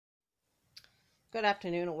Good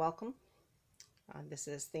afternoon and welcome. This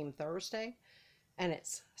is Theme Thursday, and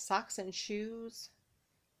it's socks and shoes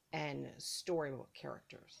and storybook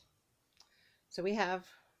characters. So I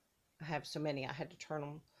have so many, I had to turn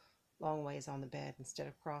them long ways on the bed instead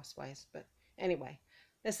of crossways. But anyway,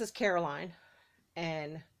 this is Caroline,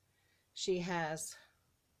 and she has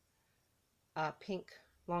a pink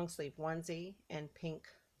long sleeve onesie and pink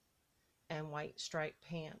and white striped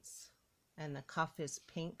pants, and the cuff is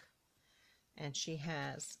pink, and she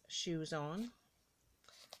has shoes on.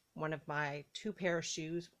 One of my two pair of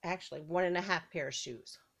shoes, actually one and a half pair of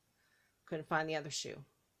shoes. Couldn't find the other shoe.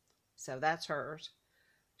 So that's hers.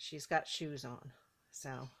 She's got shoes on.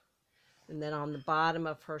 So, and then on the bottom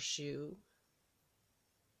of her shoe,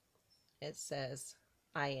 it says,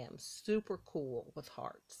 I am super cool with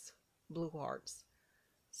hearts, blue hearts.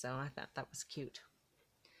 So I thought that was cute.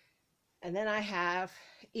 And then I have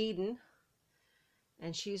Eden,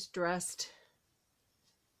 and she's dressed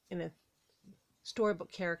in a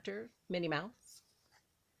storybook character, Minnie Mouse.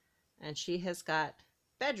 And she has got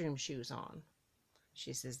bedroom shoes on.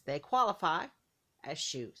 She says they qualify as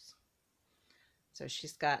shoes. So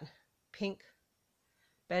she's got pink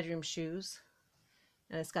bedroom shoes,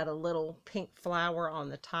 and it's got a little pink flower on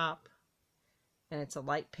the top, and it's a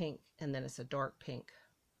light pink, and then it's a dark pink.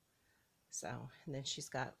 So, and then she's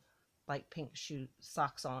got light pink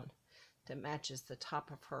socks on that matches the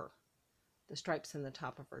top of the stripes in the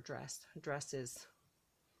top of her dress. Her dress is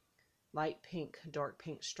light pink, dark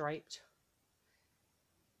pink striped,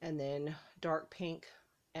 and then dark pink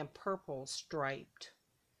and purple striped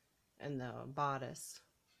in the bodice,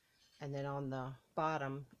 and then on the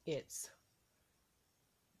bottom it's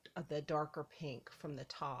the darker pink from the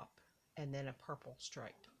top, and then a purple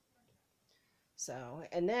stripe. So,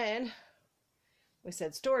 and then we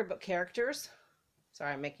said storybook characters.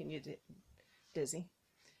 Sorry, I'm making you dizzy.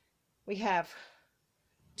 We have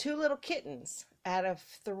two little kittens out of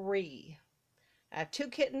three. I have two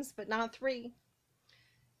kittens, but not three.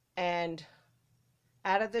 And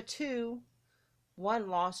out of the two, one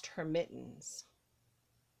lost her mittens.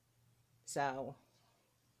 So,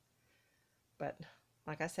 but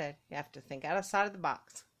like I said, you have to think outside of the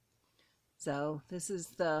box. So this is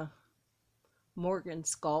the Morgan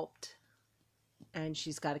Sculpt, and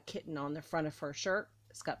she's got a kitten on the front of her shirt.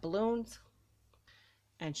 It's got balloons,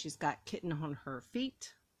 and she's got kitten on her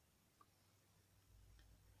feet.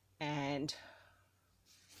 And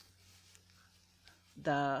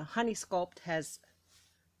the Honey Sculpt has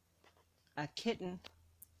a kitten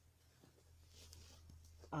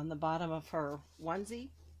on the bottom of her onesie,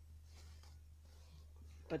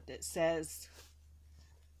 but it says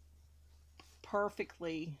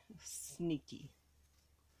perfectly sneaky.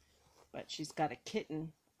 But she's got a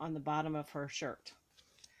kitten on the bottom of her shirt.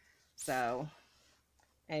 So,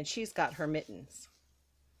 and she's got her mittens.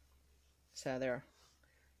 So they're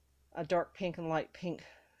a dark pink and light pink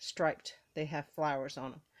striped. They have flowers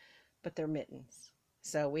on them, but they're mittens.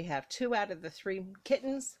 So we have two out of the three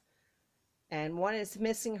kittens, and one is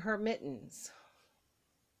missing her mittens.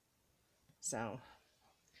 So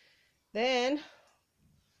then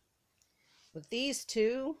with these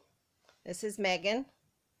two, this is Megan,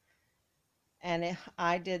 and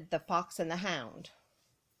I did the Fox and the Hound,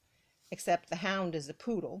 except the Hound is a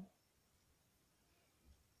poodle,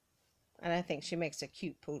 and I think she makes a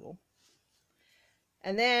cute poodle.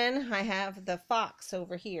 And then I have the Fox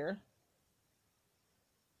over here,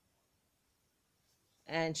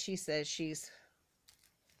 and she says she's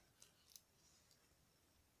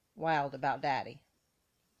wild about Daddy.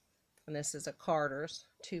 And this is a Carter's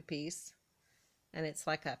two-piece, and it's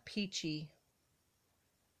like a peachy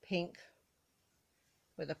pink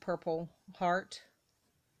with a purple heart,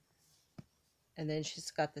 and then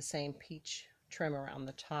she's got the same peach trim around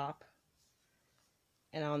the top,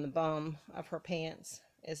 and on the bum of her pants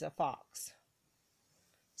is a fox.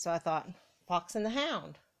 So I thought, Fox and the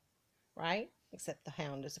Hound, right? Except the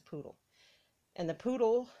Hound is a poodle, and the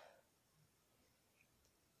poodle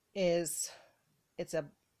it's a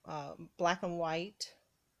black and white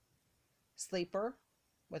sleeper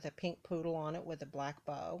with a pink poodle on it with a black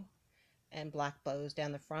bow, and black bows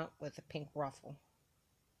down the front with a pink ruffle.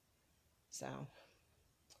 So,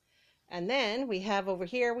 and then we have over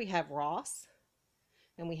here, we have Ross,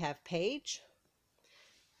 and we have Paige.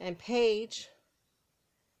 And Paige,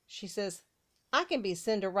 she says, I can be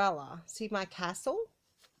Cinderella. See my castle?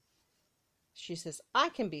 She says, I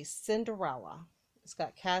can be Cinderella. It's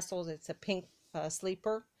got castles. It's a pink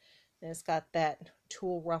sleeper, and it's got that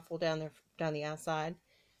tulle ruffle down the outside.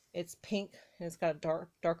 It's pink, and it's got a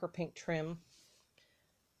darker pink trim,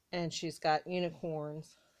 and she's got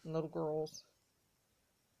unicorns and little girls.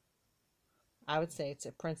 I would say it's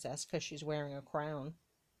a princess because she's wearing a crown.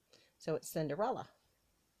 So it's Cinderella.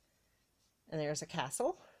 And there's a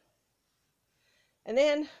castle. And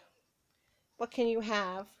then, what can you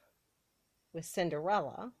have with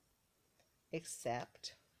Cinderella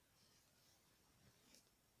except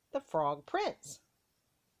the Frog Prince?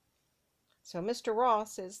 So Mr.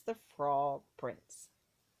 Ross is the Frog Prince.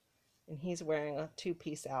 And he's wearing a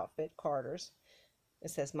two-piece outfit, Carter's. It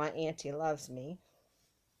says, "My auntie loves me."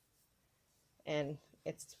 And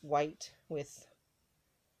it's white with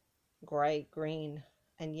gray, green,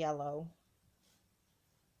 and yellow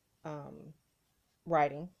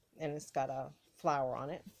writing. And it's got a flower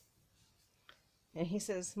on it. And he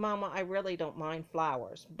says, "Mama, I really don't mind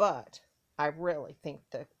flowers, but I really think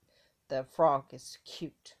the frog is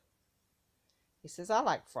cute." He says, "I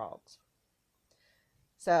like frogs."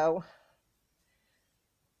 So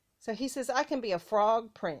he says, "I can be a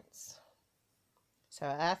frog prince." So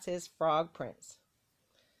that's his Frog Prince.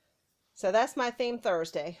 So that's my theme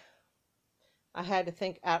Thursday. I had to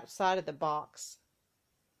think outside of the box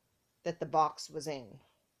that the box was in.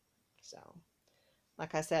 So,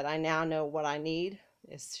 like I said, I now know what I need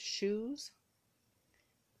is shoes,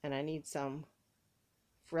 and I need some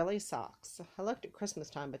frilly socks. I looked at Christmas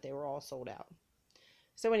time, but they were all sold out.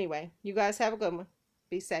 So anyway, you guys have a good one.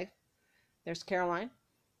 Be safe. There's Caroline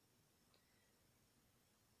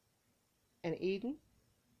and Eden,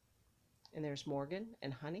 and there's Morgan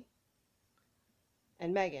and Honey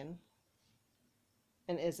and Megan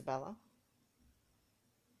and Isabella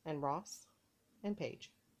and Ross and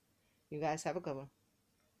Paige. You guys have a good one.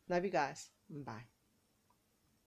 Love you guys. Bye.